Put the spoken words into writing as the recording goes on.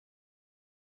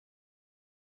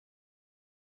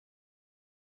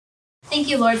Thank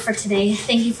you, Lord, for today.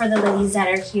 Thank you for the ladies that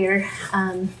are here.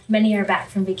 Many are back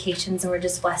from vacations, and we're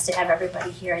just blessed to have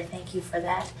everybody here. I thank you for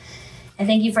that. I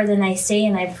thank you for the nice day,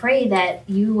 and I pray that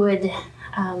you would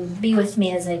be with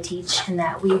me as I teach, and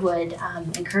that we would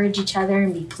encourage each other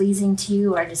and be pleasing to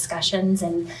you, our discussions,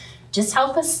 and just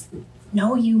help us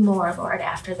know you more, Lord,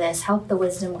 after this. Help the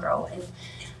wisdom grow,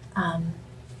 and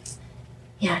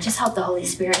just help the Holy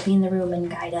Spirit be in the room and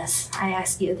guide us. I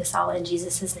ask you this all in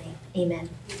Jesus' name. Amen.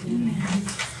 Amen.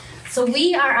 So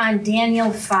we are on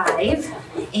Daniel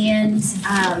 5, and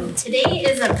today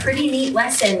is a pretty neat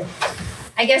lesson.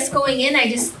 I guess going in, I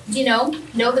just, know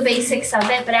the basics of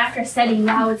it, but after studying,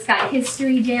 wow, it's got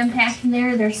history jam-packed in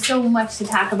there. There's so much to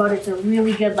talk about. It's a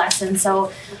really good lesson,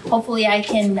 so hopefully I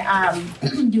can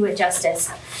do it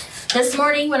justice. This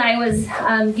morning when I was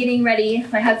getting ready,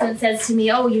 my husband says to me,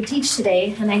 "Oh, you teach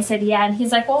today?" And I said, "Yeah." And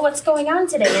he's like, "Well, what's going on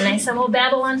today?" And I said, "Well,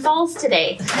 Babylon Falls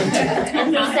today."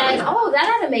 And he said, "Oh,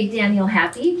 that ought to make Daniel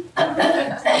happy."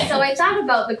 So I thought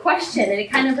about the question, and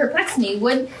it kind of perplexed me.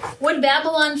 Would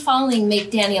Babylon falling make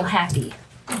Daniel happy?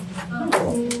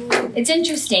 It's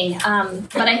interesting,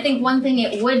 but I think one thing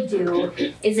it would do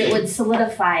is it would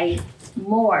solidify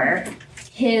more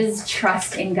his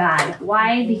trust in God.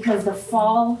 Why? Because the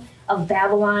fall of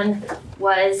Babylon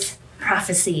was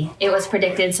prophecy. It was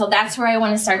predicted. So that's where I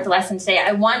want to start the lesson today.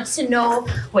 I want to know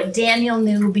what Daniel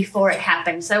knew before it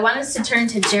happened. So I want us to turn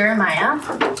to Jeremiah.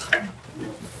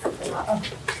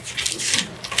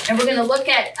 And we're going to look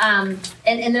at,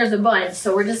 and there's a bunch,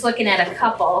 so we're just looking at a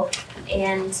couple.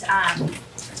 And to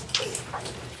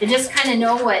just kind of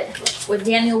know what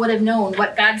Daniel would have known,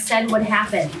 what God said would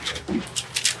happen.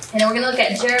 And then we're going to look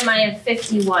at Jeremiah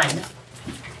 51.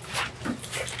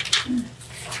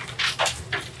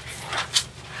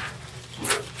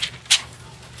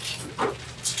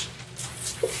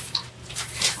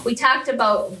 We talked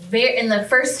about when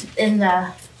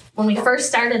we first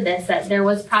started this that there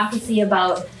was prophecy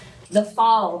about the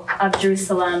fall of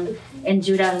Jerusalem and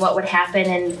Judah and what would happen,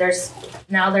 and there's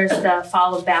the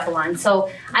fall of Babylon. So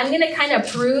I'm going to kind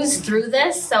of peruse through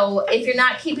this. So if you're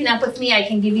not keeping up with me, I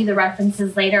can give you the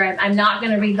references later. I'm not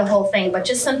going to read the whole thing, but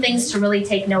just some things to really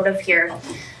take note of here.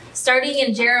 Starting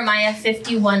in Jeremiah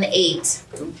 51:8.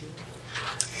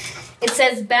 It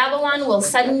says, "Babylon will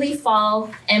suddenly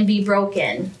fall and be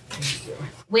broken.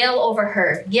 Wail over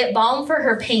her. Get balm for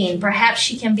her pain. Perhaps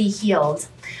she can be healed.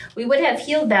 We would have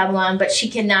healed Babylon, but she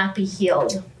cannot be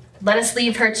healed. Let us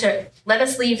leave her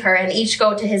and each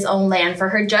go to his own land, for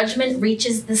her judgment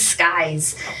reaches the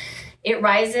skies. It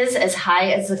rises as high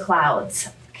as the clouds."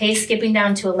 Okay, skipping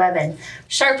down to 11.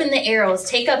 "Sharpen the arrows,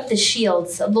 take up the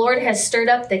shields. The Lord has stirred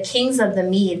up the kings of the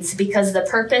Medes, because the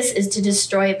purpose is to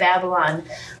destroy Babylon.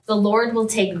 The Lord will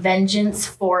take vengeance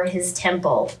for his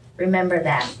temple." Remember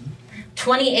that.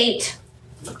 28.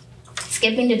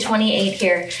 Skipping to 28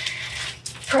 here.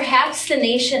 Prepare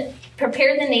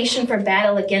the nation for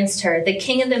battle against her, the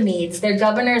king of the Medes, their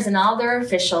governors and all their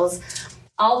officials,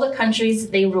 all the countries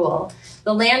they rule.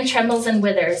 The land trembles and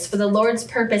withers, for the Lord's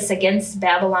purpose against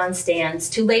Babylon stands,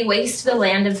 to lay waste the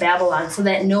land of Babylon, so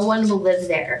that no one will live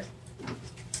there.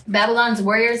 Babylon's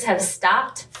warriors have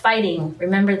stopped fighting.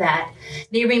 Remember that.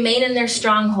 They remain in their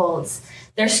strongholds.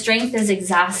 Their strength is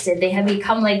exhausted. They have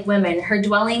become like women. Her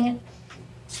dwellings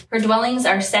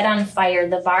are set on fire.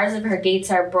 The bars of her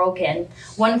gates are broken.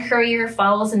 One courier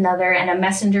follows another, and a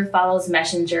messenger follows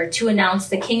messenger, to announce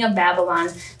the king of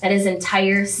Babylon that his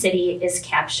entire city is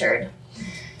captured.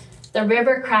 The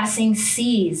river crossing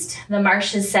seized. The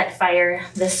marshes set fire.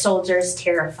 The soldiers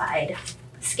terrified.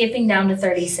 Skipping down to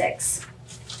 36.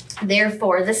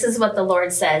 Therefore, this is what the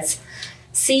Lord says.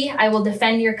 "See, I will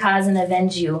defend your cause and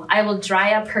avenge you. I will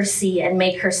dry up her sea and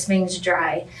make her springs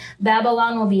dry.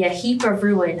 Babylon will be a heap of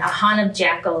ruin, a haunt of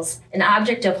jackals, an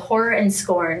object of horror and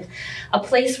scorn, a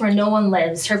place where no one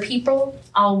lives. Her people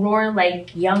all roar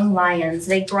like young lions.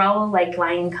 They growl like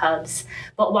lion cubs.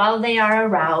 But while they are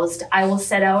aroused, I will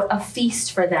set out a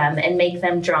feast for them and make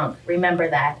them drunk." Remember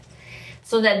that.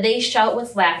 "So that they shout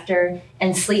with laughter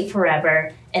and sleep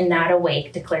forever and not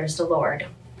awake, declares the Lord."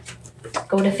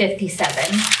 Go to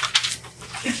 57.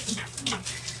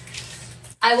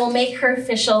 "I will make her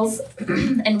officials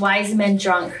and wise men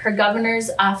drunk, her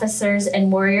governors, officers,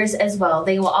 and warriors as well.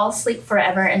 They will all sleep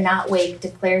forever and not wake,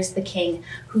 declares the King,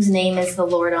 whose name is the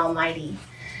Lord Almighty."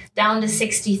 Down to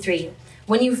 63.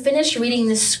 "When you finish reading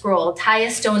this scroll, tie a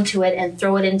stone to it and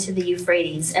throw it into the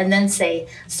Euphrates, and then say,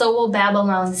 'So will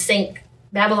Babylon sink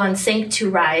to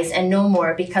rise, and no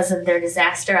more, because of their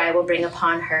disaster I will bring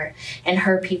upon her, and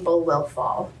her people will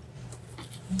fall.'"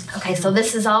 Okay, so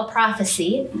this is all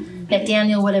prophecy that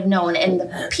Daniel would have known, and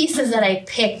the pieces that I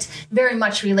picked very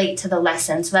much relate to the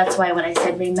lesson. So that's why when I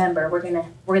said remember,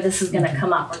 this is gonna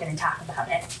come up. We're gonna talk about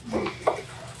it.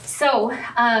 So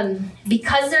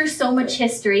because there's so much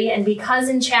history, and because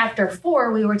in chapter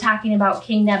 4 we were talking about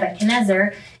King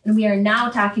Nebuchadnezzar, and we are now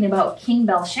talking about King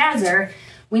Belshazzar,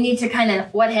 we need to kind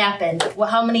of, what happened? Well,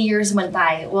 how many years went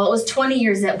by? Well, it was 20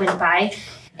 years that went by.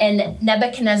 And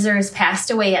Nebuchadnezzar has passed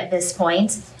away at this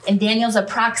point, and Daniel's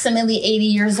approximately 80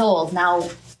 years old. Now,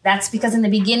 that's because in the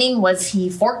beginning, was he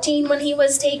 14 when he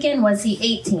was taken? Was he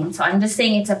 18? So I'm just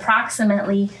saying it's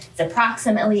approximately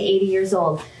 80 years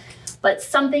old. But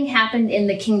something happened in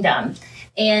the kingdom,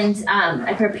 and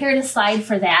I prepared a slide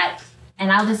for that,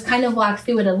 and I'll just kind of walk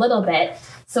through it a little bit.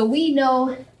 So we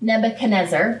know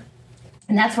Nebuchadnezzar,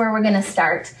 and that's where we're going to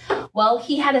start. Well,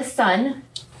 he had a son,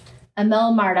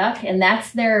 Amel-Marduk, and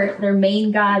that's their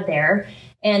main god there.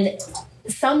 And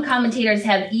some commentators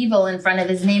have evil in front of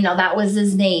his name. Now, that was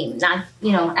his name, not,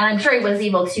 and I'm sure he was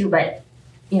evil too, but,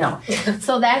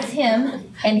 So that's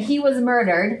him, and he was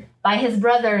murdered by his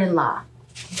brother-in-law.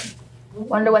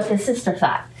 Wonder what the sister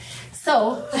thought.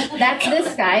 So that's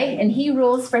this guy, and he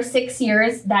rules for 6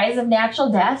 years, dies of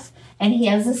natural death, and he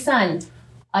has a son.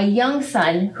 A young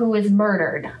son who is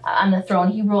murdered on the throne.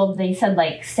 He ruled, they said,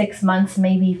 like 6 months,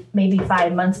 maybe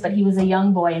 5 months, but he was a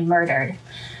young boy and murdered.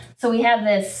 So we have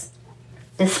this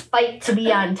fight to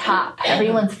be on top.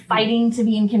 Everyone's fighting to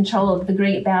be in control of the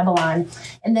great Babylon.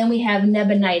 And then we have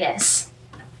Nabonidus,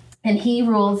 and he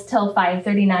rules till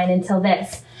 539 until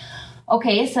this.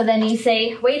 Okay, so then you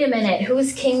say, wait a minute,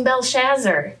 who's King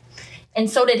Belshazzar? And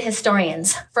so did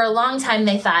historians. For a long time,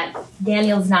 they thought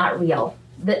Daniel's not real.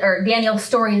 Or Daniel's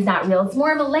story is not real. It's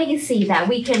more of a legacy that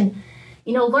we can,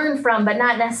 learn from, but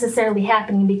not necessarily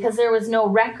happening because there was no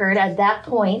record at that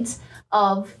point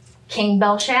of King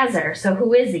Belshazzar. So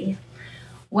who is he?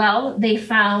 Well, they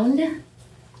found,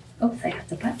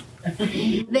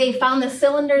 they found the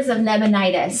cylinders of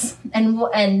Nabonidus,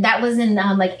 and that was in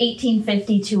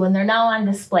 1852, and they're now on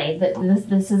display.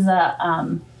 This is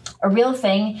a real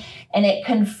thing, and it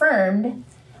confirmed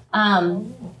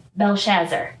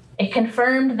Belshazzar. It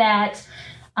confirmed that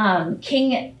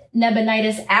King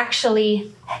Nabonidus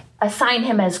actually assigned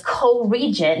him as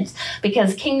co-regent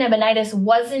because King Nabonidus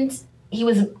he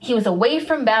was away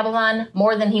from Babylon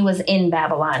more than he was in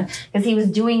Babylon because he was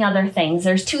doing other things.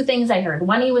 There's two things I heard.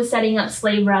 One, he was setting up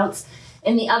slave routes,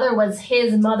 and the other was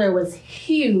his mother was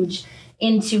huge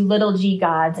into little g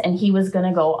gods, and he was going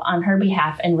to go on her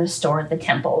behalf and restore the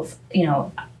temples,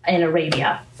 in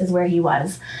Arabia is where he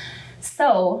was.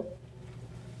 So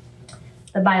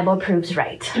the Bible proves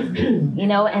right,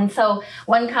 and so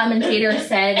one commentator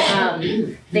said,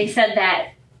 they said that,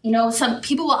 some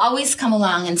people will always come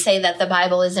along and say that the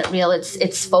Bible isn't real,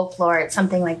 it's folklore, it's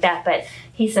something like that, but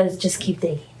he says, just keep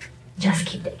digging,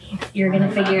 you're going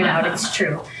to figure it out, it's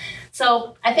true.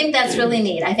 So I think that's really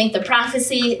neat. I think the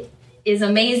prophecy is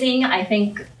amazing. I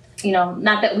think,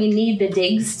 not that we need the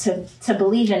digs to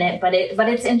believe in it, but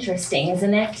it's interesting,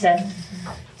 isn't it,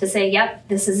 to say, yep,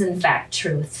 this is in fact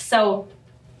truth. So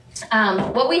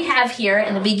what we have here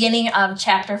in the beginning of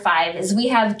chapter 5 is we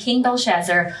have King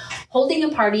Belshazzar holding a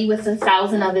party with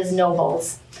 1,000 of his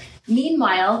nobles.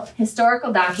 Meanwhile,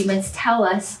 historical documents tell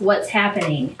us what's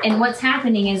happening. And what's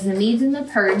happening is the Medes and the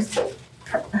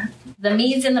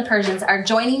Persians are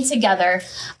joining together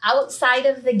outside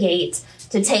of the gate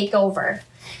to take over.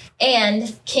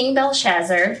 And King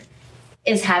Belshazzar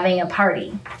is having a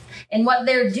party. And what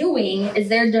they're doing is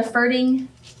they're diverting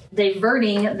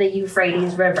the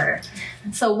Euphrates River.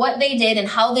 So what they did and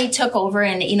how they took over,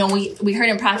 and we heard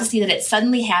in prophecy that it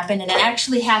suddenly happened, and it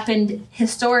actually happened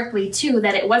historically too,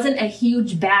 that it wasn't a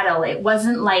huge battle. It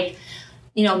wasn't like,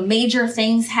 major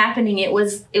things happening. It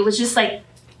was just like,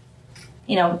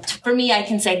 for me, I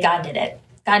can say God did it.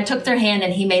 God took their hand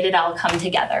and he made it all come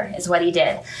together is what he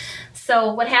did.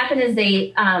 So what happened is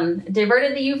they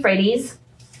diverted the Euphrates,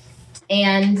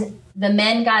 and the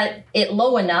men got it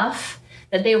low enough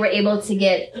that they were able to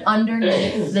get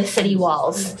underneath the city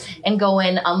walls and go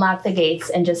in, unlock the gates,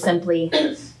 and just simply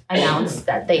announce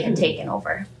that they had taken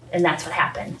over. And that's what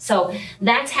happened. So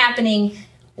that's happening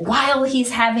while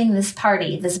he's having this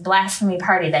party, this blasphemy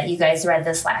party that you guys read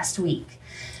this last week.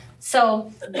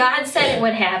 So God said it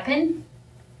would happen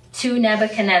to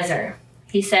Nebuchadnezzar.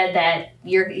 He said that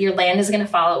your land is going to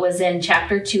fall. It was in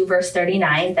chapter 2, verse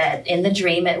 39, that in the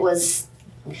dream it's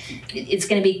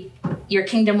going to be, your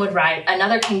kingdom would rise,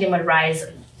 another kingdom would rise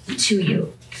to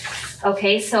you.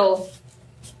 Okay, so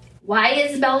why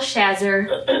is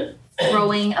Belshazzar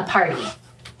throwing a party?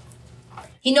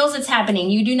 He knows it's happening.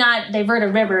 You do not divert a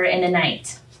river in a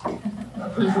night.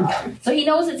 So he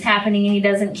knows it's happening and he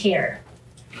doesn't care.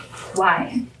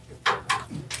 Why?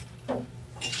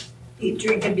 Eat,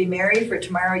 drink, and be merry, for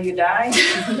tomorrow you die.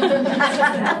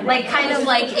 Like kind of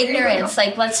like ignorance.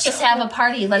 Like, let's just have a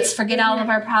party. Let's forget all of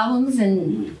our problems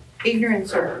and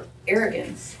Ignorance or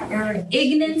arrogance.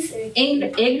 ignorance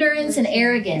and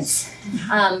arrogance.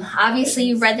 Obviously,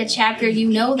 you read the chapter. You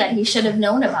know that he should have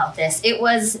known about this. It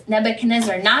was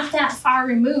Nebuchadnezzar, not that far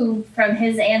removed from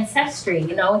his ancestry.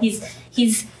 You know,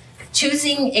 he's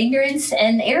choosing ignorance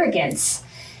and arrogance.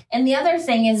 And the other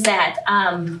thing is that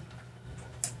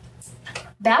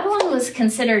Babylon was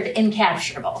considered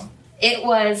incapturable. It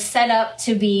was set up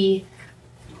to be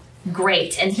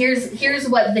great. And here's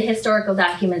what the historical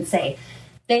documents say.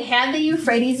 They had the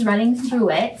Euphrates running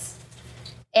through it,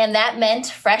 and that meant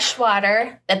fresh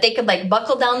water, that they could like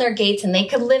buckle down their gates and they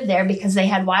could live there because they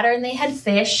had water and they had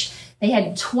fish. They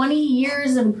had 20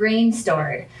 years of grain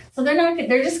stored. So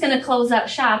they're just going to close up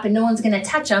shop and no one's going to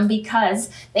touch them because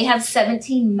they have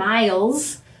 17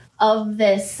 miles of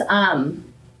these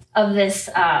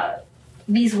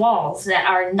walls that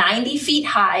are 90 feet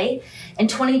high and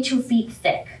 22 feet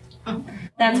thick.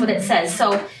 That's what it says.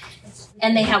 So,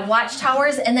 and they have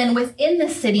watchtowers, and then within the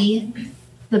city,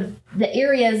 the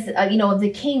areas,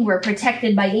 the king were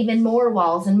protected by even more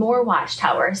walls and more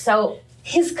watchtowers. So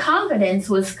his confidence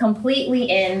was completely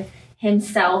in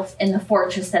himself and the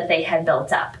fortress that they had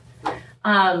built up.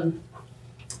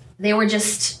 They were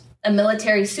just a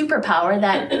military superpower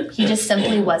that he just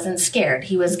simply wasn't scared.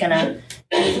 He was gonna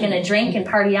drink and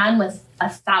party on with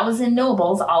 1,000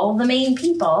 nobles, all of the main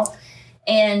people,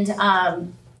 and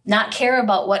not care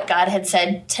about what God had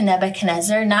said to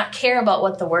Nebuchadnezzar, not care about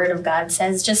what the Word of God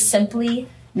says, just simply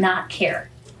not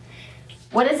care.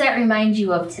 What does that remind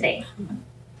you of today?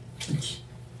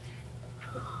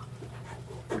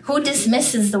 Who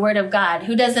dismisses the Word of God?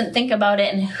 Who doesn't think about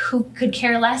it, and who could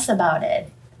care less about it?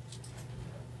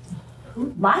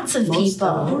 Lots of people. Most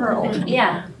of the world.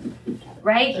 Yeah.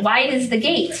 Right? Wide is the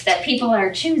gate that people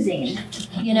are choosing,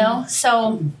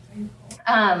 So,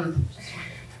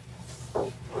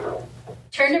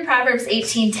 turn to Proverbs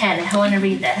 18:10. I want to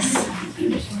read this.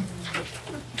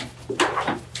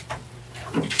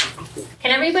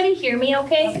 Can everybody hear me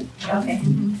okay? Okay.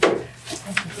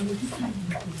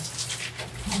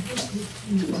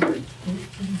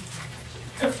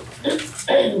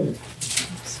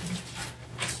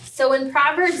 So in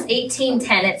Proverbs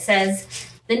 18:10 it says,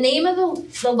 "The name of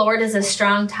the Lord is a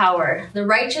strong tower. The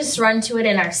righteous run to it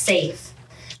and are safe.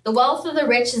 The wealth of the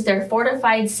rich is their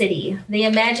fortified city. They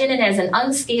imagine it as an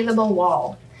unscalable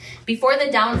wall. Before the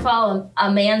downfall,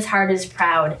 a man's heart is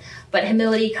proud, but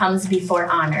humility comes before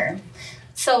honor."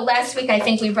 So last week, I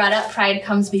think we brought up pride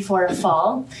comes before a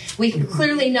fall. We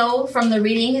clearly know from the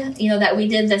reading, that we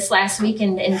did this last week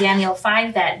in Daniel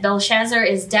 5, that Belshazzar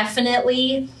is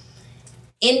definitely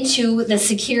into the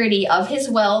security of his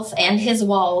wealth and his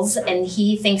walls, and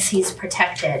he thinks he's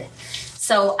protected.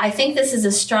 So I think this is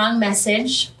a strong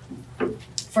message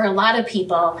for a lot of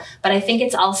people, but I think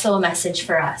it's also a message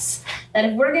for us. That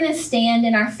if we're going to stand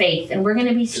in our faith and we're going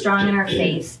to be strong in our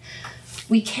faith,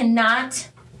 we cannot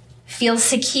feel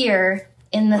secure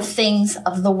in the things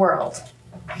of the world.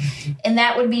 And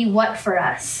that would be what for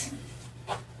us?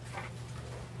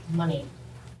 Money,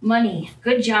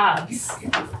 good jobs.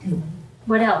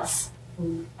 What else?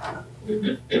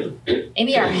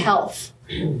 Maybe our health.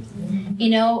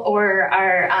 Or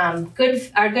our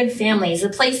good families, the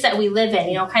place that we live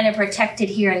in, kind of protected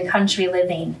here in country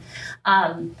living.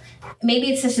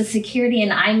 Maybe it's just a security,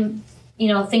 and I'm,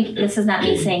 think this is not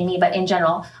me saying me, but in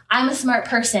general, I'm a smart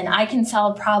person. I can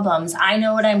solve problems. I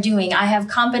know what I'm doing. I have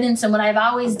confidence in what I've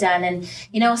always done. And,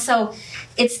 so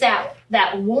it's that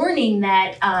warning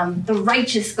that the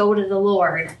righteous go to the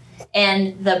Lord.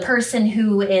 And the person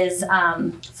who is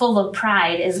full of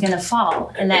pride is going to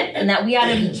fall, and that we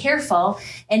ought to be careful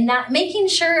and not making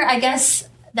sure, I guess,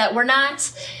 that we're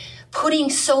not putting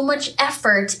so much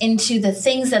effort into the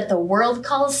things that the world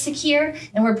calls secure,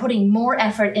 and we're putting more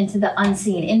effort into the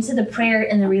unseen, into the prayer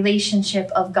and the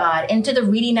relationship of God, into the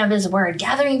reading of His Word,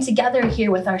 gathering together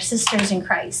here with our sisters in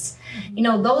Christ.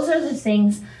 Those are the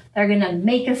things that are going to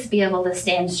make us be able to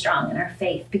stand strong in our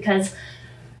faith, because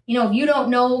if you don't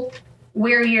know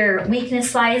where your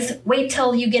weakness lies, wait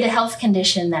till you get a health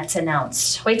condition that's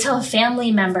announced. Wait till a family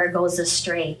member goes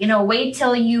astray. Wait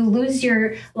till you lose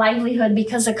your livelihood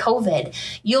because of COVID.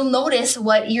 You'll notice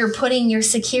what you're putting your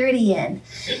security in.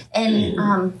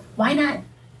 And why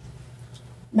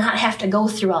not have to go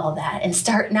through all of that and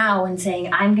start now and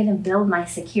saying, I'm going to build my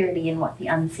security in what the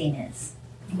unseen is.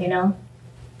 And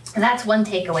that's one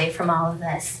takeaway from all of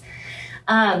this.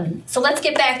 So let's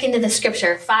get back into the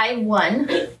scripture.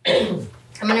 5:1.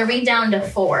 I'm going to read down to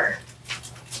 4.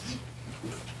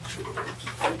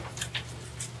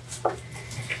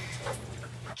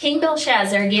 King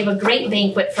Belshazzar gave a great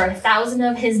banquet for 1,000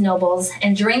 of his nobles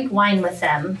and drank wine with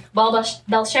them. While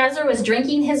Belshazzar was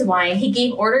drinking his wine, he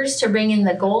gave orders to bring in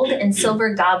the gold and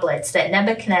silver goblets that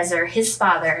Nebuchadnezzar, his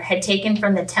father, had taken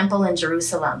from the temple in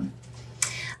Jerusalem.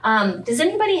 Does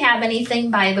anybody have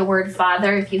anything by the word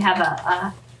father if you have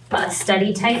a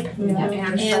study type?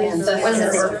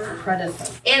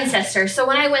 Ancestor. So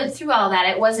when I went through all that,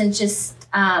 it wasn't just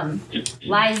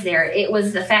lies there. It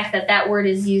was the fact that word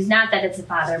is used, not that it's a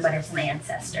father, but it's an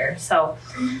ancestor. So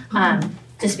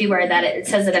just be aware that it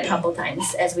says it a couple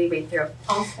times as we read through.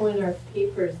 Also in our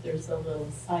papers, there's a little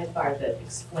sidebar that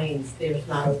explains there's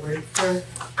not a word for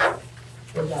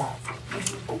that.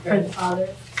 Grandfather.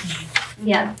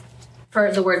 Yeah.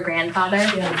 For the word grandfather.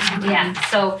 Yeah.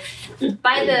 So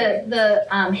by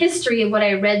the history of what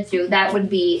I read through, that would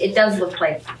be, it does look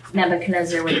like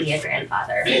Nebuchadnezzar would be a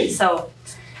grandfather. So,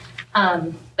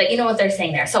 but you know what they're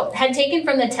saying there. So had taken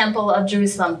from the temple of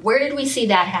Jerusalem. Where did we see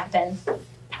that happen?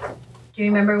 Do you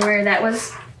remember where that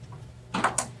was?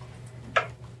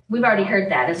 We've already heard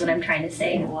that is what I'm trying to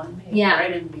say.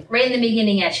 Yeah. Right in the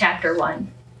beginning at chapter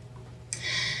 1.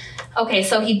 Okay,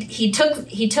 so he took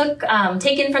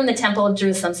taken from the temple of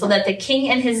Jerusalem so that the king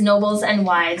and his nobles and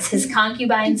wives, his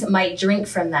concubines, might drink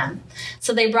from them.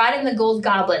 So they brought in the gold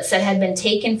goblets that had been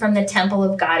taken from the temple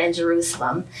of God in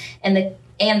Jerusalem, and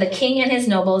the king and his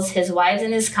nobles, his wives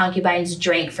and his concubines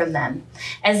drank from them.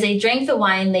 As they drank the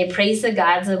wine, they praised the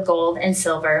gods of gold and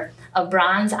silver, of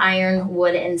bronze, iron,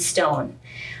 wood, and stone.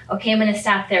 Okay, I'm going to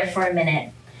stop there for a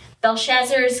minute.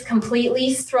 Belshazzar is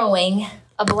completely throwing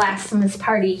a blasphemous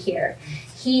party here.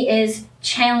 He is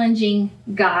challenging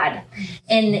God.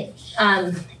 And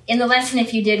in the lesson,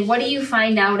 if you did, what do you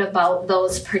find out about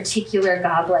those particular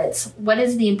goblets? What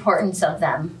is the importance of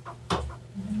them?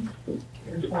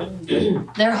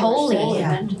 They're holy.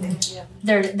 Yeah.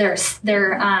 They're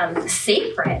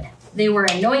sacred. They were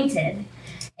anointed.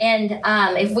 And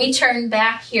if we turn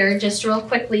back here just real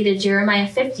quickly to Jeremiah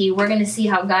 50, we're going to see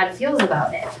how God feels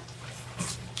about it.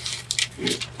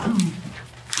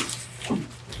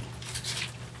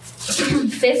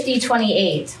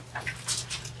 50:28.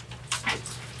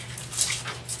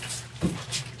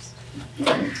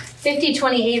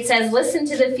 50:28 says, "Listen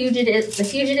to the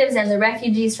fugitives and the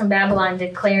refugees from Babylon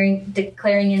declaring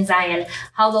in Zion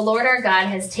how the Lord our God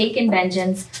has taken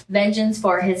vengeance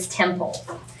for his temple."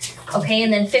 Okay,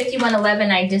 and then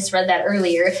 51:11, I just read that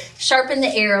earlier. "Sharpen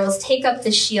the arrows, take up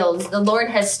the shields. The Lord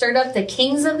has stirred up the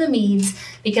kings of the Medes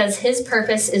because his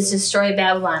purpose is to destroy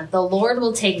Babylon. The Lord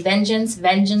will take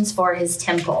vengeance for his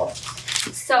temple."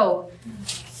 So,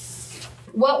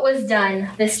 what was done,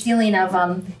 the stealing of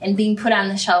them and being put on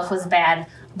the shelf was bad,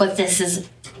 but this is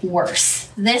worse.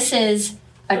 This is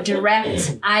a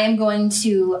direct, I am going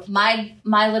to, my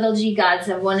little g gods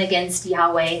have won against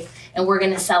Yahweh, and we're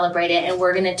going to celebrate it, and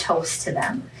we're going to toast to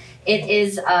them. It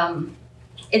is,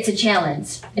 it's a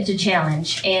challenge. It's a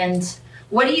challenge. And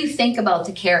what do you think about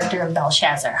the character of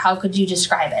Belshazzar? How could you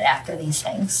describe it after these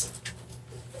things?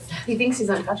 He thinks he's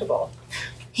untouchable.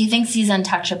 He thinks he's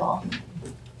untouchable.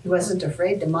 He wasn't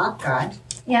afraid to mock God.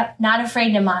 Yep, not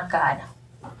afraid to mock God.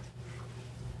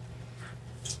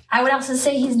 I would also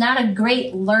say he's not a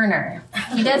great learner.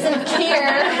 He doesn't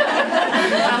care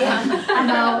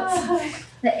about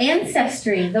the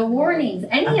ancestry, the warnings,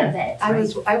 any of it. I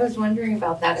was wondering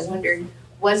about that. I wondered,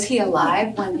 was he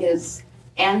alive when his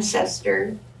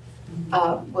ancestor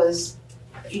was,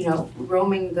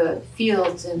 roaming the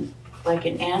fields and like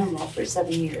an animal for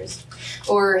 7 years?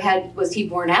 Or was he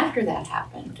born after that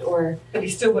happened? Or But he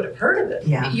still would have heard of it.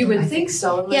 Yeah. you would think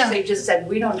so, unless they just said,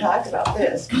 we don't talk about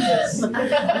this. Because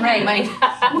Right.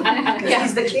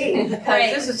 He's the king.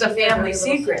 Right. this is a family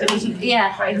secret.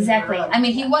 Yeah, exactly. I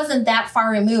mean, he wasn't that far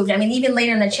removed. I mean, even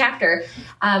later in the chapter,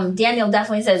 Daniel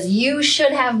definitely says, you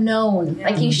should have known.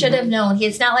 Like, he should have known.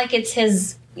 It's not like it's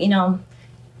his,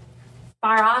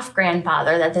 far off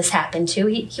grandfather that this happened to.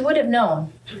 He would have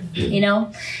known,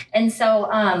 And so,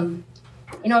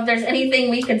 if there's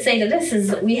anything we could say to this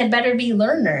is we had better be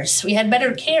learners. We had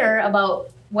better care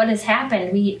about what has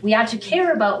happened. We ought to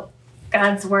care about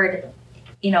God's word.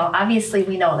 Obviously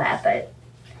we know that, but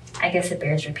I guess it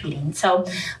bears repeating. So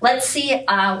let's see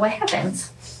what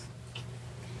happens.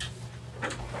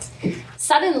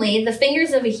 Suddenly, the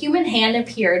fingers of a human hand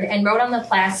appeared and wrote on the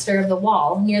plaster of the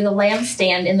wall near the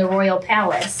lampstand in the royal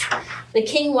palace. The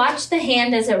king watched the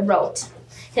hand as it wrote.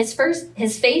 His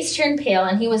face turned pale,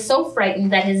 and he was so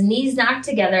frightened that his knees knocked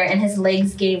together and his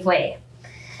legs gave way.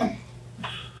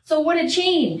 So what a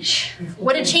change.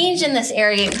 What a change in this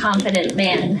arrogant, confident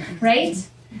man, right?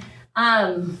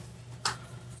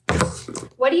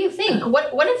 What do you think?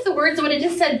 What if the words would have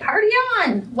just said, party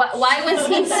on? Why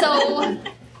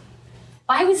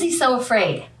was he so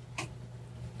afraid?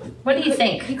 What do you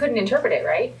think? He couldn't interpret it,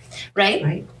 right?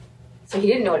 Right? So he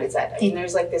didn't know what it said. I mean,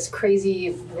 there's like this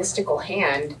crazy mystical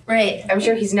hand. Right. I'm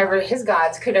sure his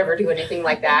gods could ever do anything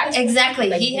like that. Exactly.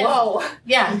 Like, whoa.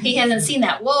 Yeah, he hasn't seen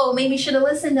that. Whoa, maybe should have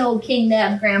listened to old King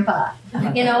Nab, Grandpa.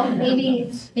 You know,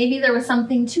 maybe there was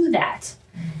something to that.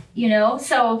 You know,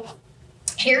 so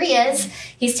here he is.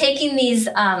 He's taking these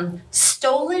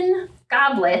stolen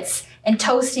goblets and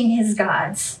toasting his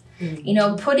gods. You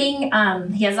know,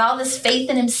 he has all this faith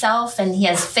in himself, and he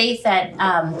has faith that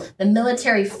the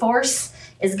military force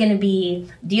is going to be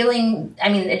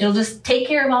it'll just take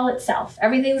care of all itself.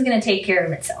 Everything's going to take care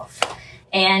of itself.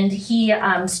 And he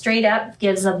straight up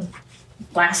gives a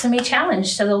blasphemy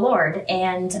challenge to the Lord.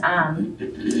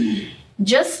 And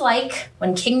just like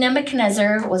when King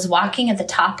Nebuchadnezzar was walking at the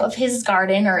top of his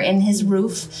garden or in his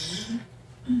roof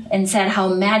and said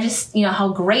how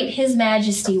great his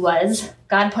majesty was,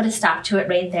 God put a stop to it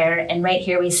right there. And right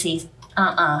here we see,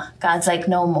 God's like,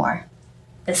 no more.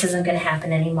 This isn't going to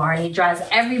happen anymore. And he draws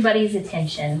everybody's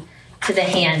attention to the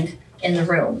hand in the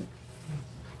room.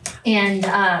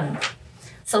 And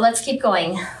so let's keep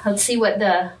going. Let's see what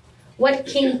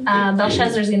King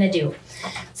Belshazzar is going to do.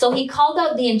 So he called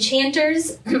out the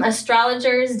enchanters,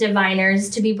 astrologers, diviners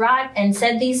to be brought, and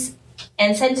said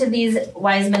to these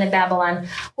wise men of Babylon,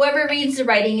 whoever reads the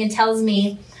writing and tells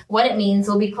me what it means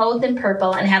will be clothed in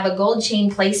purple and have a gold chain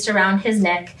placed around his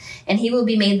neck, and he will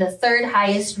be made the third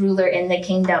highest ruler in the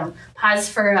kingdom. Pause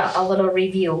for a little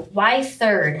review. Why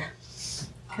third?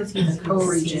 Because he's a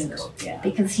co-regent. Yeah.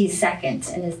 Because he's second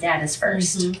and his dad is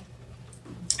first.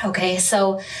 Mm-hmm. Okay,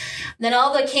 so then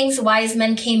all the king's wise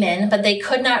men came in, but they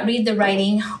could not read the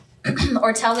writing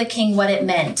or tell the king what it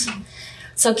meant.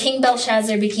 So King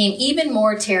Belshazzar became even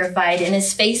more terrified, and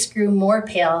his face grew more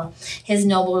pale. His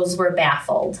nobles were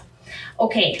baffled.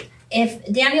 Okay, if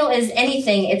Daniel is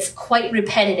anything, it's quite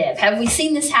repetitive. Have we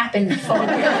seen this happen before?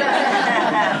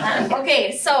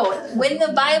 Okay, so when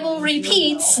the Bible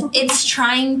repeats, it's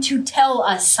trying to tell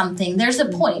us something. There's a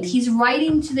point. He's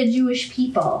writing to the Jewish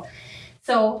people.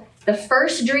 So the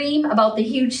first dream about the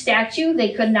huge statue,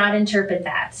 they could not interpret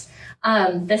that.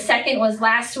 The second was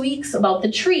last week's about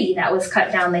the tree that was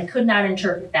cut down. They could not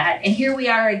interpret that. And here we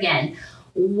are again.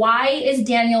 Why is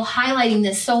Daniel highlighting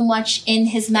this so much in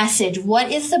his message?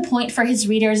 What is the point for his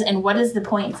readers, and what is the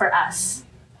point for us?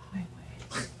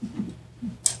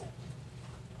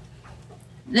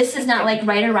 This is not like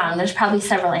right or wrong. There's probably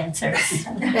several answers.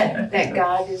 that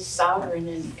God is sovereign,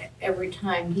 and every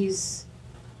time he's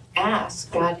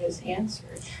asked, God has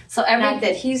answered. So not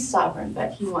that he's sovereign,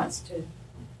 but he wants to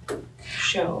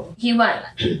show.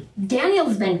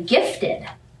 Daniel's been gifted.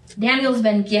 Daniel's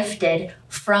been gifted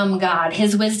from God.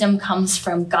 His wisdom comes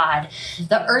from God.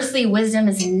 The earthly wisdom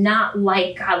is not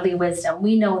like godly wisdom.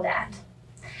 We know that.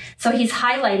 So he's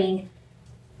highlighting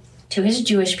to his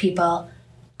Jewish people,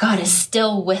 God is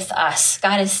still with us.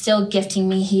 God is still gifting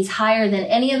me. He's higher than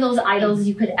any of those idols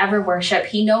you could ever worship.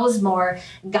 He knows more.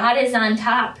 God is on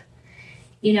top,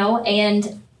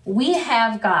 and we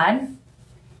have God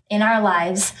in our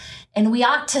lives, and we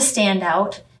ought to stand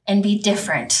out and be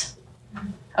different.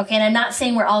 Okay, and I'm not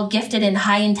saying we're all gifted in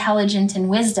high intelligence and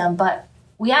wisdom, but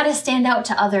we ought to stand out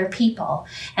to other people.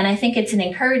 And I think it's an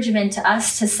encouragement to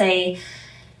us to say,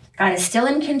 God is still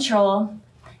in control,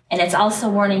 and it's also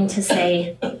warning to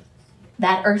say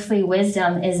that earthly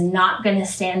wisdom is not going to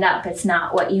stand up. It's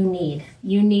not what you need.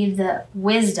 You need the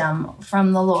wisdom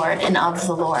from the Lord and of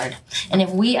the Lord. And if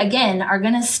we, again, are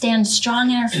going to stand strong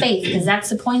in our faith, because that's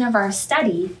the point of our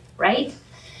study, right?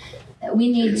 That we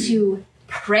need to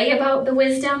pray about the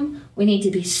wisdom. We need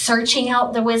to be searching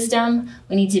out the wisdom.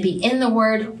 We need to be in the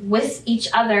Word with each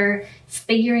other,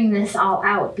 figuring this all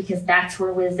out, because that's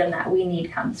where wisdom that we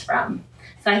need comes from.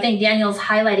 So I think Daniel's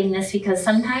highlighting this because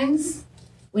sometimes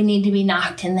we need to be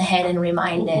knocked in the head and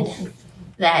reminded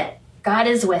that God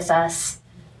is with us.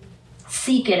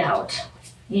 Seek it out,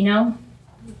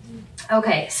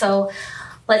 Okay, so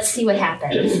let's see what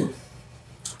happens.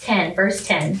 Verse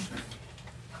 10.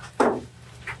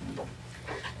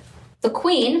 The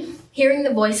queen, hearing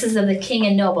the voices of the king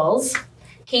and nobles,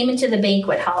 came into the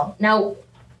banquet hall. Now,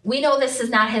 we know this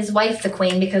is not his wife, the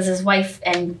queen, because his wife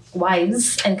and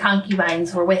wives and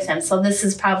concubines were with him. So this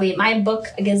is probably, my book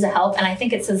gives a help, and I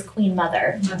think it says Queen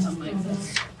Mother. That's on my book.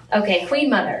 Okay,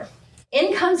 Queen Mother.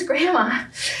 in comes Grandma,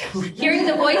 hearing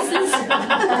the voices.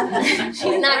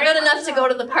 She's not good enough to go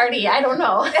to the party. I don't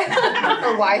know.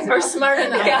 Or wise Or smart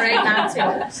enough, right, not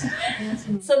to.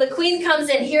 So the queen comes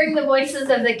in, hearing the voices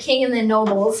of the king and the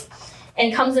nobles,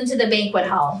 and comes into the banquet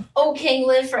hall. "O king,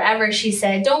 live forever," she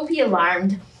said. "Don't be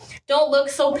alarmed. Don't look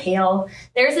so pale.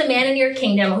 There's a man in your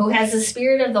kingdom who has the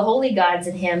spirit of the holy gods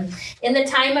in him. In the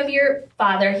time of your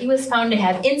father, he was found to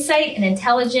have insight and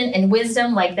intelligence and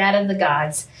wisdom like that of the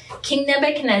gods. King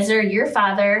Nebuchadnezzar, your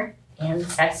father,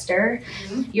 ancestor,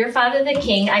 your father the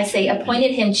king, I say,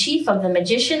 appointed him chief of the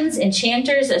magicians,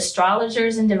 enchanters,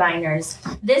 astrologers, and diviners.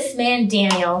 This man,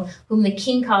 Daniel, whom the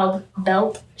king called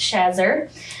Belshazzar,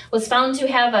 was found to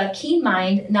have a keen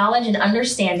mind, knowledge, and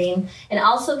understanding, and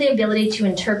also the ability to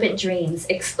interpret dreams,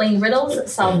 explain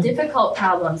riddles, solve difficult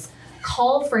problems.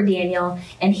 Call for Daniel,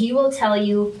 and he will tell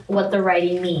you what the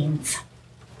writing means."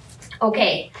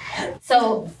 Okay,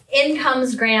 so in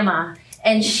comes Grandma.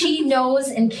 And she knows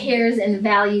and cares and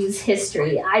values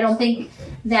history. I don't think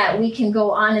that we can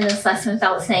go on in this lesson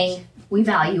without saying we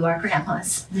value our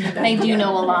grandmas. They do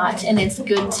know a lot, and it's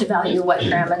good to value what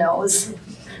Grandma knows.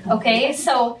 Okay,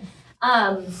 so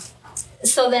then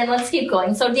let's keep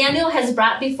going. So Daniel was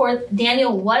brought before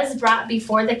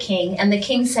the king, and the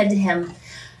king said to him,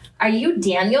 "Are you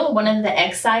Daniel, one of the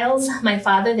exiles my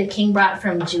father the king brought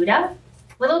from Judah?"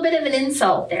 Little bit of an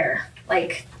insult there,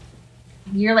 like,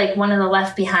 you're like one of the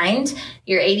left behind.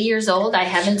 You're 80 years old. I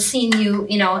haven't seen you,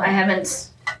 I haven't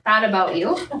thought about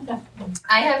you.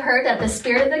 I have heard that the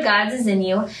spirit of the gods is in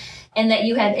you and that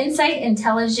you have insight,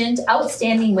 intelligent,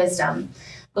 outstanding wisdom.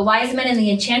 The wise men and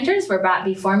the enchanters were brought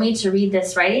before me to read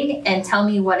this writing and tell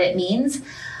me what it means,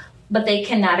 but they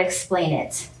cannot explain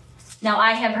it. Now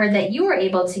I have heard that you are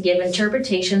able to give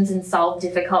interpretations and solve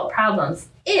difficult problems.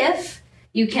 If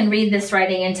you can read this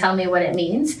writing and tell me what it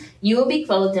means, you will be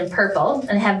clothed in purple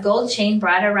and have gold chain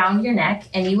brought around your neck,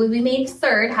 and you will be made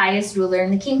third highest ruler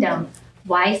in the kingdom.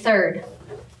 Why third?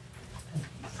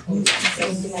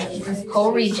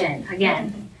 Co-regent.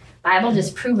 Again, Bible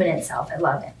just proven itself. I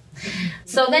love it.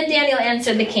 So then Daniel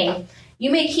answered the king,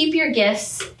 "You may keep your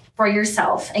gifts for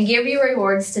yourself and give your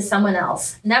rewards to someone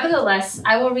else. Nevertheless,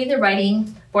 I will read the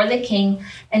writing for the king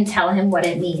and tell him what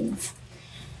it means."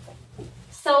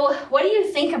 So what do you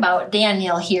think about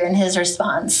Daniel here in his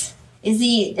response? Is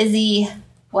he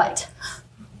what?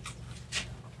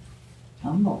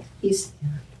 Humble. He's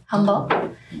humble.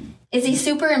 Is he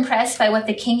super impressed by what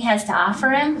the king has to offer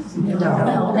him?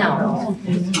 No.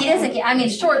 He doesn't. I mean,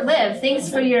 short-lived. Thanks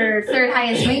for your third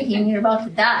highest ranking. You're about to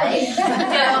die.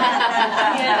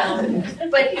 Yeah.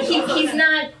 But he's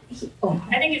not.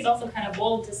 I think it's also kind of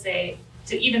bold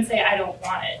to even say I don't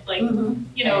want it. Like,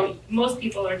 most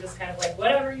people are just kind of like,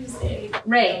 whatever you say.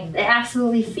 Right. They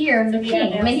absolutely fear of the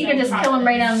king. I mean, he could just kill him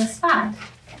right on the spot.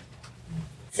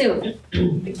 Sue.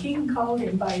 The king called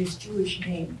him by his Jewish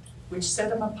name, which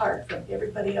set him apart from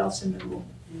everybody else in the room,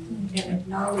 and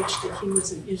acknowledged that he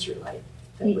was an Israelite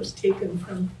that was taken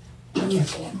from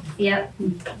Jerusalem. Yep,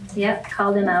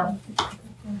 called him out.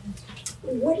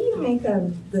 What do you make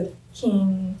of the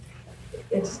king?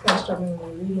 It's kind of struggling when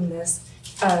we're reading this.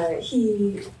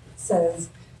 He says,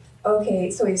 okay,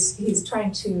 so he's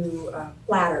trying to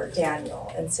flatter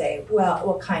Daniel and say,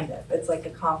 well, kind of. It's like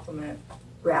a compliment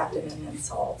wrapped in an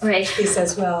insult. Right. He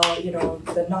says, well,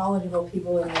 the knowledgeable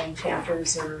people and the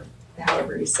enchanters, or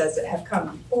however he says it, have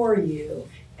come before you,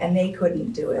 and they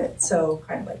couldn't do it. So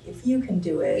kind of like, if you can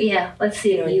do it, let's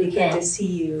see if you can. can. To see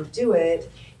you do it.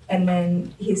 And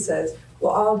then he says,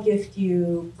 well, I'll gift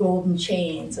you golden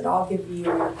chains, and I'll give you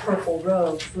purple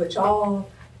robes, which all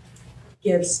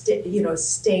give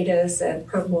status, and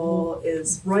purple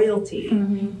is royalty,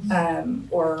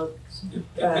 or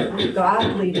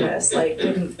godliness. Like,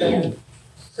 didn't the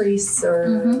priests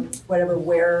or whatever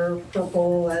wear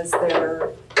purple as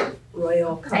their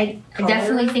royal color? I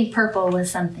definitely think purple was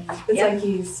something. It's like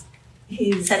he's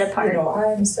set apart.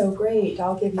 I'm so great.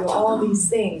 I'll give you all these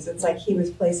things. It's like he was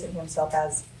placing himself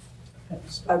as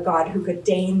a God who could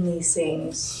deign these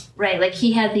things. Right, like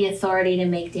he had the authority to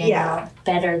make Daniel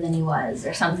better than he was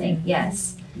or something.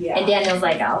 Yes. Yeah. And Daniel's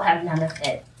like, I'll have none of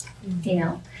it.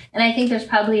 And I think there's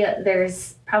probably a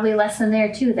lesson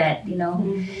there too, that,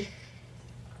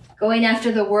 going after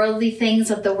the worldly things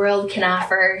that the world can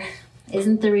offer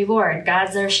isn't the reward.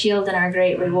 God's our shield and our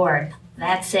great reward.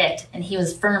 That's it. And he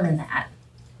was firm in that.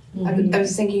 I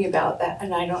was thinking about that,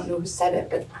 and I don't know who said it,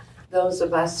 but those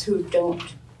of us who don't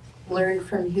learn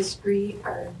from history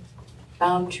are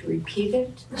bound to repeat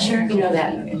it. Sure.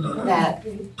 That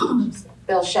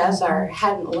Belshazzar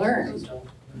hadn't learned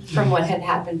from what had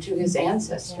happened to his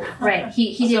ancestor. Right.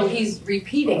 He So did. he's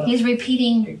repeating. He's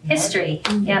repeating history.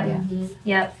 Yep.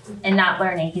 Yep. And not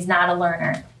learning. He's not a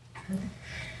learner.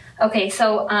 Okay.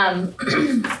 So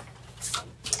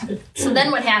so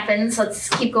then what happens? Let's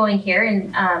keep going here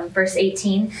in verse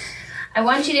 18. I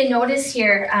want you to notice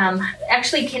here,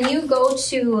 actually, can you go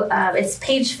to, it's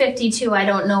page 52. I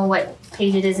don't know what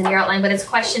page it is in your outline, but it's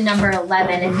question number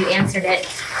 11 if you answered it.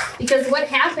 Because what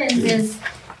happens is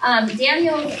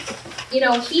Daniel,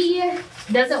 he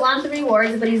doesn't want the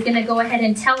rewards, but he's going to go ahead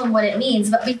and tell him what it means.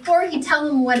 But before he tells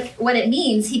him what it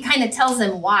means, he kind of tells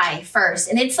him why first.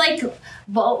 And it's like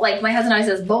my husband always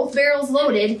says, both barrels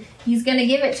loaded. He's going to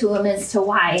give it to him as to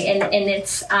why. And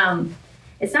it's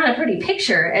not a pretty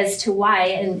picture as to why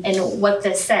and what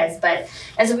this says. But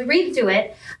as we read through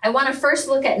it, I want to first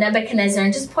look at Nebuchadnezzar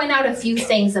and just point out a few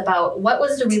things about what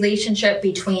was the relationship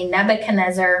between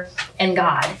Nebuchadnezzar and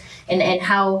God, and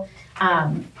how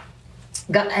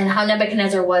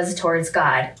Nebuchadnezzar was towards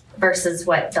God versus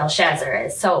what Belshazzar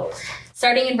is. So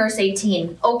starting in verse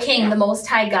 18, O King, the Most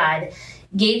High God,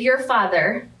 gave your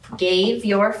father,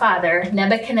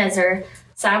 Nebuchadnezzar,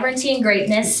 sovereignty and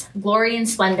greatness, glory and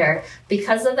splendor.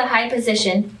 Because of the high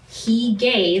position he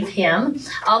gave him,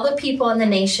 all the people in the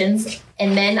nations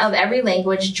and men of every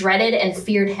language dreaded and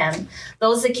feared him.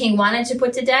 Those the king wanted to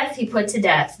put to death, he put to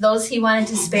death. Those he wanted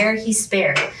to spare, he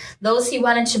spared. Those he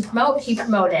wanted to promote, he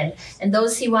promoted. And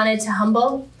those he wanted to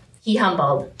humble, he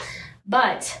humbled.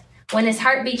 But when his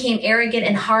heart became arrogant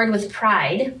and hard with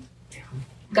pride,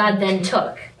 God then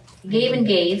took. He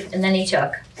gave, and then he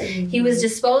took. He was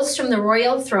disposed from the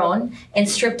royal throne and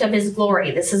stripped of his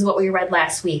glory. This is what we read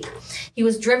last week. He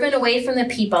was driven away from the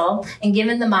people and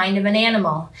given the mind of an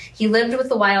animal. He lived with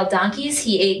the wild donkeys.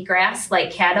 He ate grass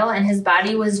like cattle, and his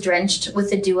body was drenched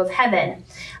with the dew of heaven,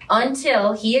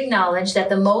 until he acknowledged that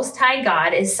the Most High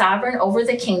God is sovereign over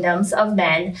the kingdoms of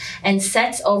men and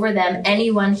sets over them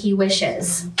anyone he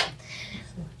wishes.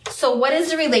 So what is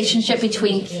the relationship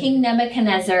between King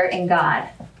Nebuchadnezzar and God?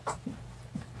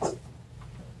 Did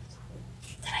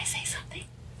I say something?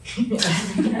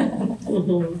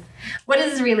 What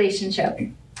is the relationship?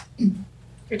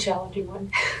 A challenging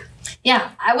one.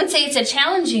 Yeah, I would say it's a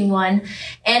challenging one.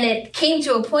 And it came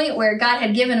to a point where God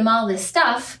had given him all this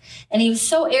stuff, and he was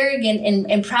so arrogant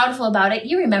and proudful about it.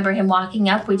 You remember him walking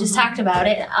up. We just talked about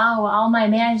it. Oh, all my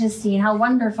majesty and how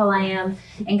wonderful I am.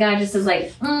 And God just was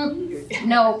like,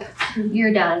 nope,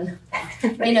 you're done.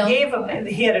 But he gave him,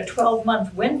 he had a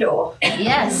 12-month window.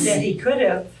 Yes. That he could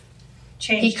have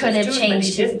changed. He could have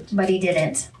changed it, but he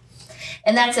didn't.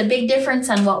 And that's a big difference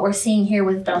on what we're seeing here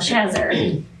with Belshazzar.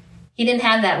 He didn't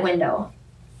have that window.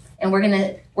 And we're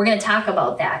gonna talk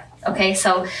about that. Okay,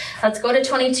 so let's go to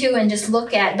 22 and just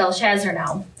look at Belshazzar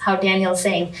now, how Daniel's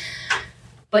saying.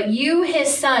 But you,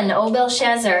 his son, O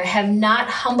Belshazzar, have not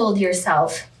humbled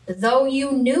yourself, though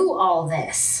you knew all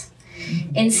this.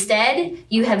 Instead,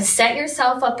 you have set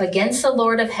yourself up against the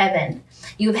Lord of heaven.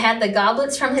 You have had the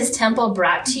goblets from his temple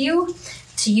brought to you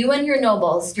and your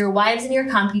nobles, your wives and your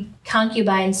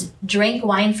concubines drink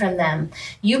wine from them.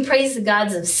 You praise the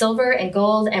gods of silver and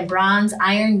gold and bronze,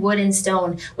 iron, wood, and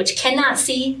stone, which cannot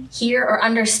see, hear, or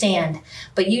understand.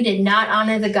 But you did not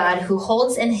honor the God who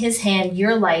holds in his hand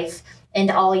your life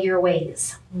and all your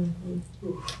ways.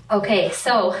 Okay,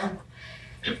 so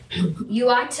you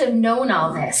ought to have known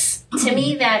all this. To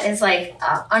me, that is like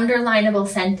an underlinable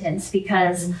sentence,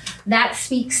 because that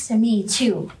speaks to me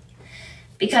too.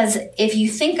 Because if you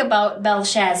think about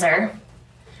Belshazzar,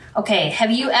 okay,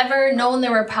 have you ever known there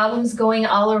were problems going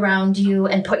all around you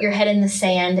and put your head in the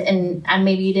sand and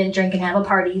maybe you didn't drink and have a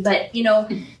party, but,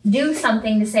 do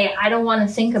something to say, I don't want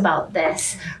to think about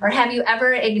this? Or have you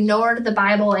ever ignored the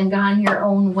Bible and gone your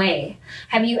own way?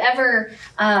 Have you ever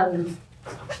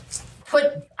put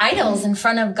idols in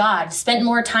front of God, spent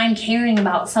more time caring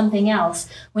about something else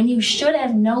when you should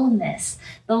have known this?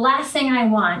 The last thing I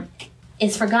want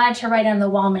is for God to write on the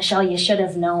wall, Michelle, you should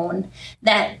have known.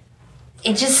 That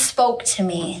it just spoke to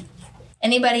me.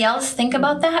 Anybody else think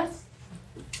about that?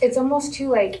 It's almost too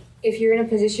like if you're in a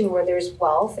position where there's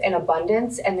wealth and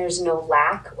abundance and there's no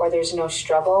lack or there's no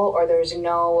struggle or there's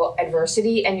no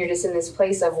adversity, and you're just in this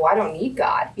place of, well, I don't need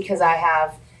God because I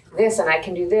have this and I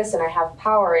can do this and I have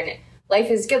power and life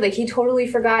is good. Like he totally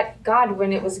forgot God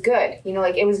when it was good.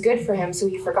 It was good for him, so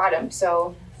he forgot him.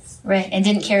 So right, and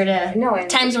didn't care to. No,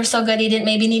 times were so good he didn't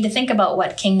maybe need to think about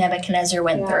what King Nebuchadnezzar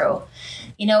went through.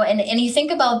 And you think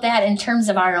about that in terms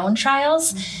of our own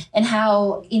trials and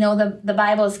how, the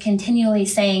Bible is continually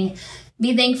saying,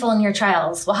 be thankful in your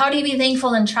trials. Well, how do you be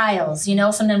thankful in trials?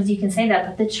 Sometimes you can say that,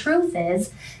 but the truth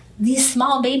is these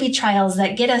small baby trials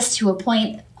that get us to a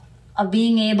point of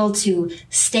being able to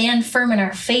stand firm in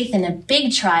our faith in a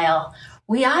big trial,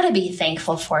 we ought to be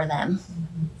thankful for them,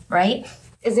 right?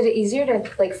 Is it easier to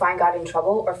like find God in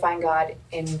trouble or find God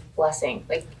in blessing?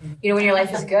 Like, you know, when your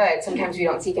life is good, sometimes we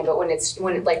don't seek Him, but when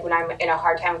I'm in a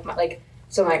hard time with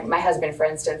my husband, for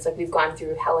instance, like we've gone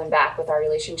through hell and back with our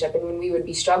relationship, and when we would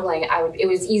be struggling, it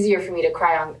was easier for me to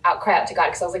cry out to God,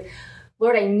 because I was like,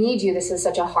 Lord, I need you. This is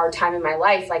such a hard time in my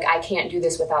life. Like, I can't do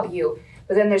this without you.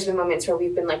 But then there's been moments where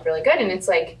we've been like really good, and it's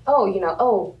like,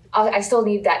 I still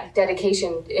need that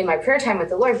dedication in my prayer time with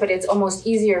the Lord, but it's almost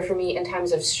easier for me in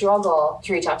times of struggle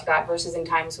to reach out to God versus in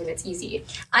times when it's easy.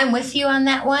 I'm with you on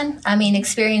that one. I mean,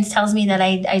 experience tells me that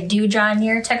I do draw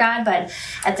near to God, but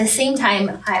at the same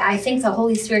time, I think the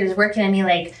Holy Spirit is working on me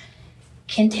like,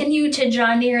 continue to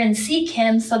draw near and seek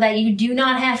Him so that you do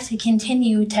not have to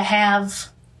continue to have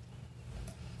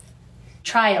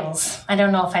trials. I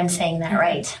don't know if I'm saying that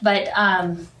right, but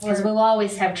because we'll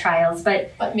always have trials,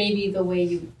 but maybe the way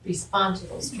you respond to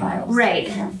those trials. Right.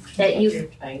 That you're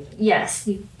trying to. Yes.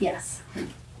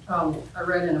 I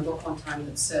read in a book one time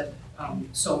that said,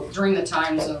 so during the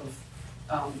times of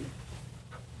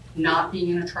not being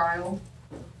in a trial,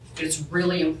 it's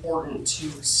really important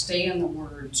to stay in the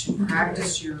Word, to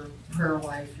practice your prayer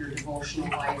life, your devotional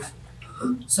life,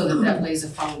 so that lays a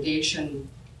foundation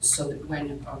so that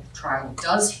when a trial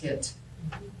does hit,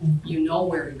 you know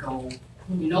where to go,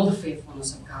 you know the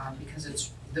faithfulness of God,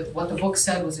 because what the book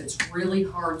said was it's really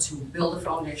hard to build a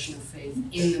foundation of faith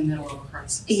in the middle of a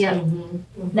crisis. Yeah,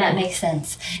 that makes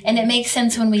sense. And it makes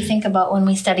sense when we think about when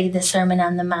we study the Sermon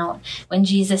on the Mount, when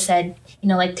Jesus said,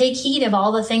 take heed of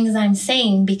all the things I'm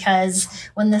saying, because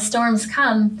when the storms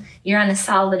come, you're on a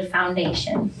solid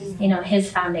foundation,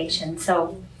 His foundation.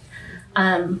 So,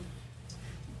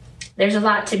 there's a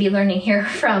lot to be learning here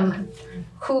from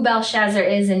who Belshazzar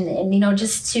is, and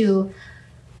just to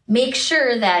make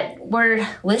sure that we're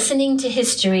listening to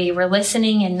history, we're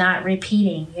listening and not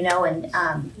repeating,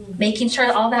 and making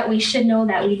sure all that we should know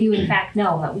that we do in fact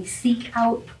know, that we seek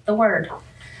out the Word.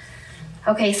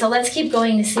 Okay, so let's keep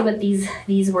going to see what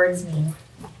these words mean.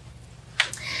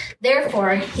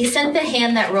 Therefore, he sent the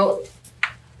hand that wrote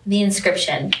the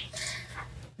inscription.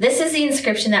 This is the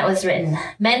inscription that was written,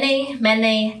 Mene,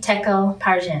 Mene, Tekel,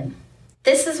 Parsin.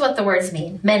 This is what the words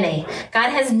mean. Mene,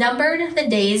 God has numbered the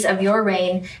days of your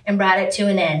reign and brought it to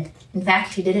an end. In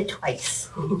fact, He did it twice.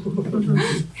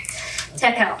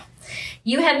 Tekel,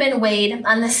 you have been weighed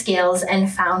on the scales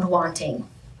and found wanting.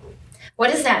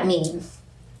 What does that mean?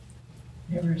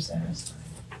 Never satisfied.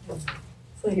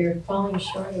 So you're falling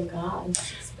short of God's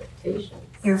expectations.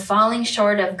 You're falling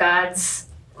short of God's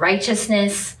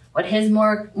righteousness, what His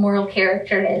moral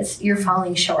character is. You're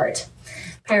falling short.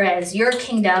 Perez, your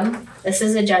kingdom, this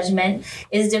is a judgment,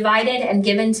 is divided and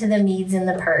given to the Medes and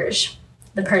the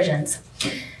Persians.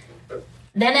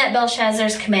 Then at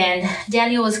Belshazzar's command,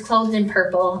 Daniel was clothed in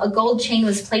purple, a gold chain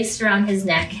was placed around his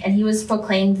neck, and he was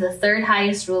proclaimed the third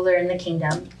highest ruler in the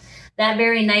kingdom. That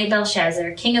very night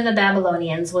Belshazzar, king of the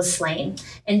Babylonians, was slain,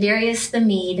 and Darius the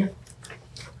Mede,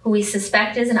 who we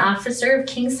suspect is an officer of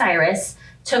King Cyrus,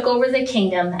 took over the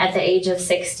kingdom at the age of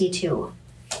 62.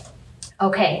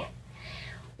 Okay,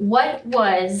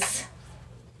 Belshazzar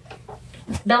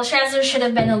should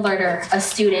have been a learner, a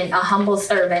student, a humble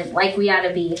servant, like we ought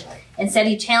to be. Instead,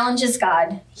 he challenges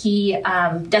God. He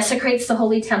desecrates the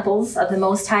holy temples of the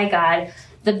Most High God.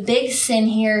 The big sin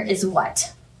here is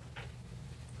what?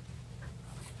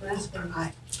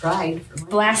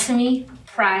 Blasphemy,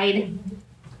 pride,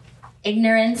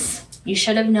 ignorance. You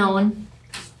should have known.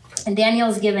 And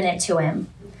Daniel's given it to him.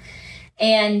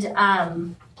 And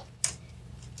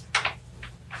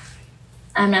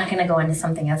I'm not going to go into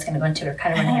something I was going to go into. We're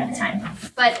kind of running out of time.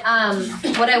 But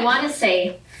what I want to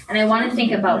say, and I want to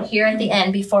think about here at the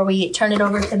end before we turn it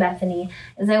over to Bethany,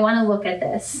 is I want to look at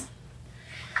this.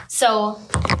 So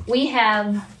we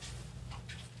have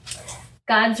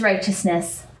God's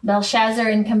righteousness. Belshazzar,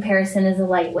 in comparison, is a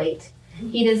lightweight.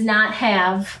 He does not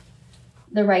have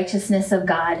the righteousness of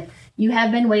God. You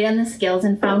have been weighed on the scales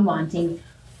and found wanting.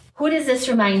 Who does this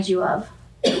remind you of?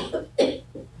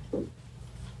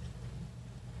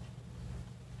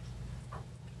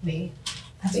 Me.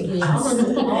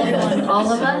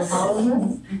 All of us?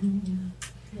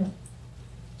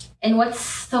 And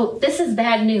this is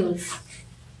bad news.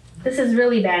 This is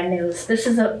really bad news. This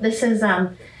is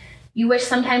you wish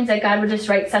sometimes that God would just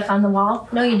write stuff on the wall?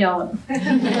 No, you don't. You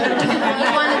want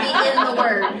to be in the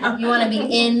Word. You want to be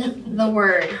in the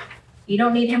Word. You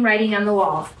don't need Him writing on the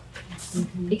wall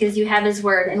because you have His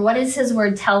Word. And what does His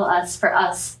Word tell us for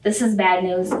us? This is bad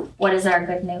news. What is our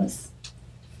good news?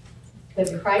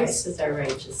 That Christ is our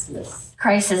righteousness.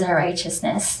 Christ is our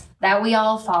righteousness. that we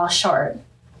all fall short.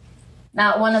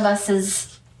 Not one of us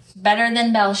is better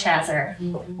than Belshazzar.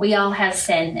 We all have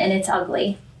sin, and it's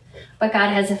ugly. But God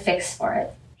has a fix for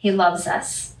it. He loves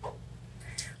us.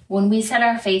 When we set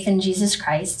our faith in Jesus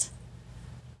Christ,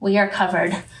 we are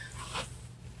covered.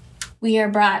 We are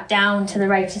brought down to the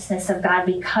righteousness of God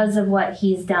because of what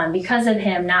he's done, because of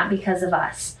him, not because of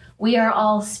us. We are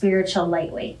all spiritual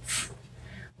lightweights.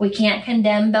 We can't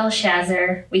condemn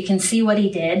Belshazzar. We can see what he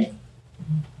did,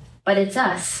 but it's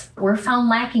us. We're found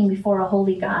lacking before a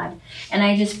holy God. And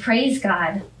I just praise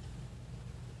God.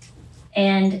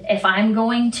 And if I'm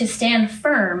going to stand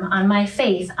firm on my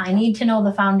faith, I need to know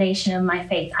the foundation of my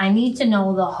faith. I need to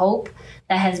know the hope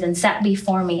that has been set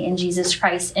before me in Jesus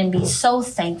Christ and be so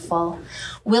thankful,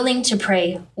 willing to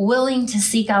pray, willing to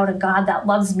seek out a God that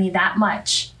loves me that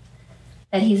much,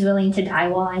 that he's willing to die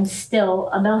while I'm still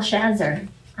a Belshazzar.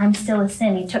 I'm still a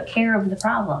sin. He took care of the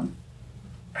problem.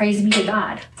 Praise be to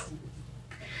God.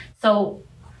 So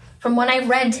from what I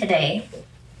read today,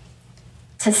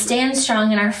 to stand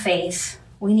strong in our faith,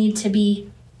 we need to be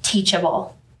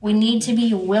teachable. We need to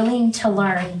be willing to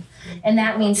learn. And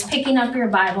that means picking up your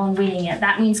Bible and reading it.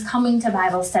 That means coming to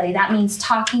Bible study. That means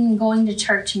talking, going to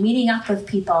church, meeting up with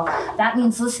people. That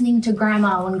means listening to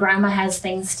Grandma when Grandma has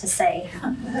things to say.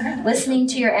 Listening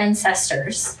to your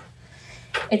ancestors.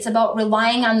 It's about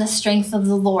relying on the strength of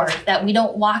the Lord, that we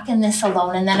don't walk in this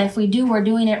alone, and that if we do, we're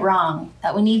doing it wrong,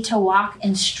 that we need to walk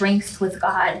in strength with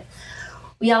God.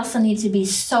 We also need to be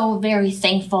so very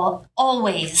thankful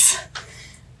always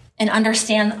and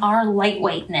understand our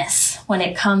lightweightness when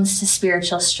it comes to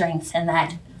spiritual strength, and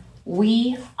that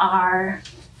we are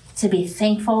to be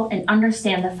thankful and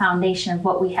understand the foundation of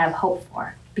what we have hope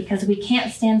for, because we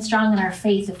can't stand strong in our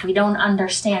faith if we don't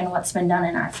understand what's been done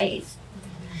in our faith.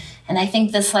 And I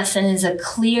think this lesson is a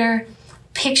clear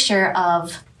picture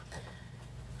of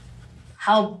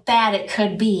how bad it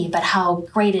could be, but how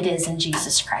great it is in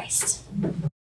Jesus Christ.